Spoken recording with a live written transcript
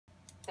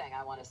thing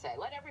I want to say.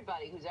 Let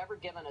everybody who's ever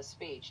given a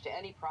speech to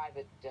any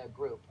private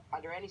group,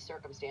 under any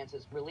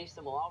circumstances, release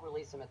them. We'll all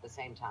release them at the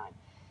same time.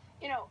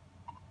 You know,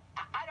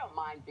 I don't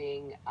mind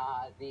being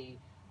the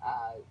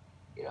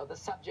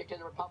subject in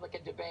the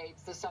Republican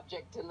debates, the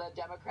subject in the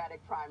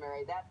Democratic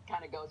primary. That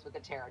kind of goes with the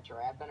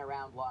territory. I've been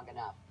around long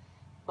enough.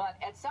 But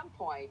at some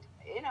point,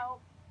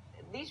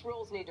 these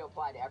rules need to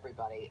apply to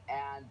everybody.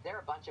 And there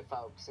are a bunch of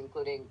folks,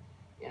 including,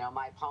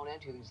 my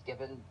opponent who's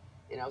given,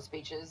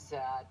 speeches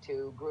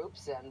to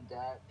groups, and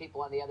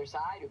people on the other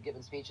side who've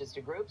given speeches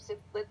to groups.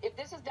 If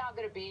this is now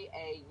going to be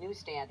a new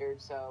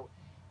standard, so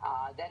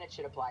then it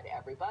should apply to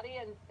everybody,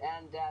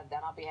 and then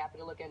I'll be happy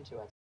to look into it.